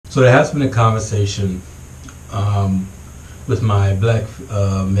So there has been a conversation with my black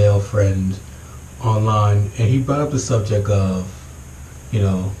male friend online, and he brought up the subject of, you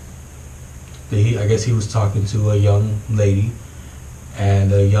know, I guess he was talking to a young lady,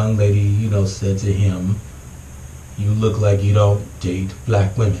 and a young lady, said to him, "You look like you don't date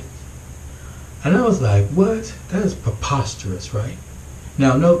black women." And I was like, what? That is preposterous, right?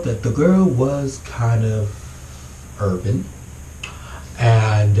 Now note that the girl was kind of urban,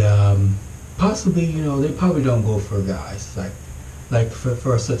 and possibly, they probably don't go for guys like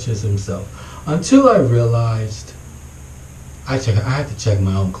for such as himself. Until I realized, I had to check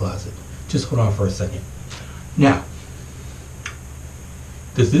my own closet. Just hold on for a second. Now,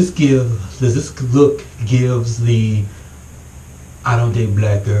 does this look gives the I don't date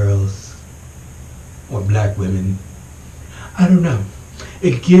black girls or black women? I don't know.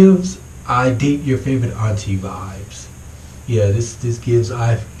 It gives I date your favorite auntie vibes. Yeah, this gives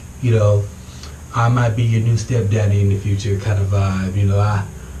I might be your new stepdaddy in the future kind of vibe.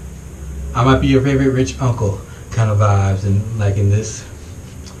 I might be your favorite rich uncle kind of vibes, and like in this.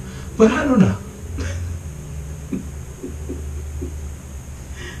 But I don't know.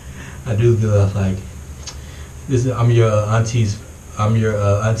 I do feel like this. I'm your auntie's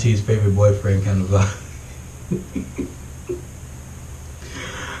favorite boyfriend kind of vibe.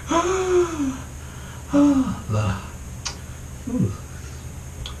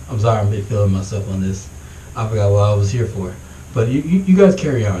 I'm sorry, I'm feeling myself on this. I forgot what I was here for. But you guys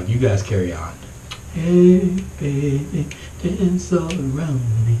carry on. You guys carry on. Hey baby, dance all around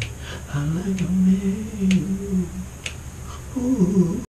me. I like a man. Ooh.